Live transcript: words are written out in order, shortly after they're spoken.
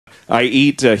I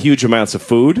eat huge amounts of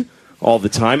food all the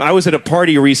time. I was at a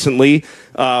party recently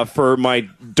for my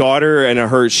daughter and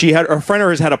her. A friend of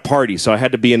hers had a party, so I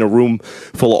had to be in a room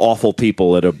full of awful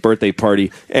people at a birthday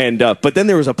party. And but then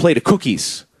there was a plate of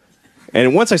cookies.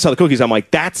 And once I saw the cookies, I'm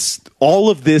like, that's all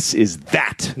of this is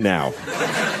that now.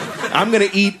 I'm going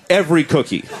to eat every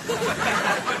cookie.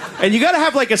 And you got to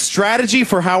have like a strategy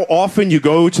for how often you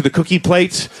go to the cookie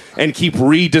plate and keep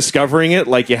rediscovering it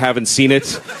like you haven't seen it.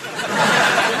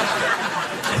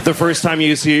 The first time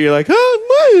you see it, you're like,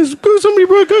 oh, somebody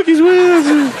brought cookies.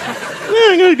 Yeah,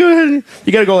 I gotta go ahead.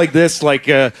 You gotta go like this, like,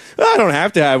 I don't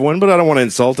have to have one, but I don't want to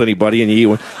insult anybody, and you eat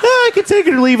one. Oh, I can take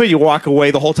it or leave it. You walk away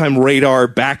the whole time, radar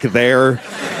back there.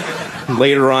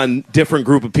 Later on, different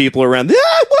group of people around.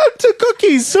 I want the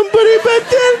cookies. Somebody, but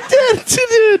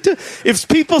if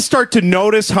people start to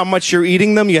notice how much you're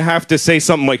eating them, you have to say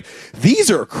something like, "These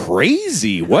are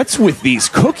crazy. What's with these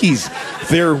cookies?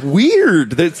 They're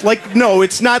weird." It's like, no,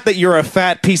 it's not that you're a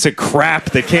fat piece of crap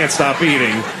that can't stop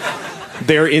eating.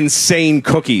 They're insane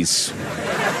cookies.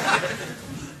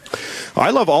 I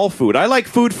love all food. I like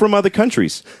food from other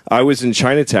countries. I was in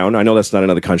Chinatown. I know that's not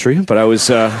another country, but I was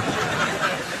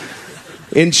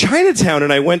in Chinatown,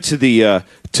 and I went to the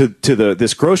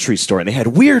this grocery store, and they had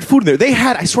weird food in there. They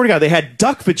had, I swear to God, they had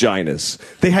duck vaginas.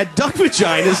 They had duck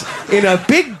vaginas in a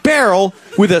big barrel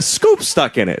with a scoop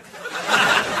stuck in it.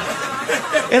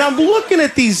 And I'm looking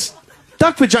at these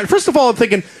duck vagina. First of all, I'm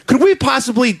thinking, could we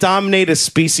possibly dominate a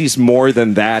species more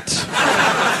than that?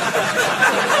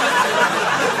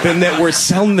 Than that we're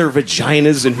selling their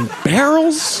vaginas in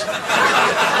barrels?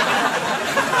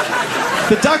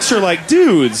 The ducks are like,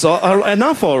 dudes,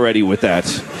 enough already with that.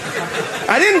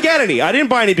 I didn't get any. I didn't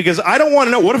buy any because I don't want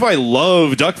to know. What if I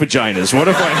love duck vaginas? What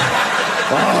if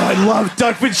I love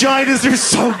duck vaginas. They're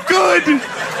so good.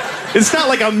 It's not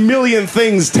like a million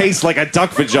things taste like a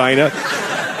duck vagina.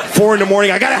 4 in the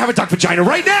morning, I gotta have a duck vagina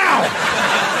right now!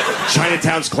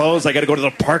 Chinatown's closed, I gotta go to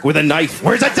the park with a knife.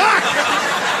 Where's a duck?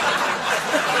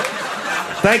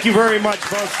 Thank you very much,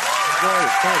 folks.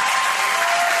 Thanks.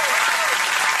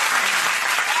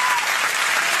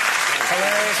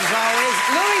 Hilarious as always.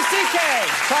 Louis C.K.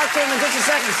 Talk to him in just a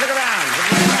second. Stick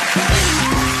around.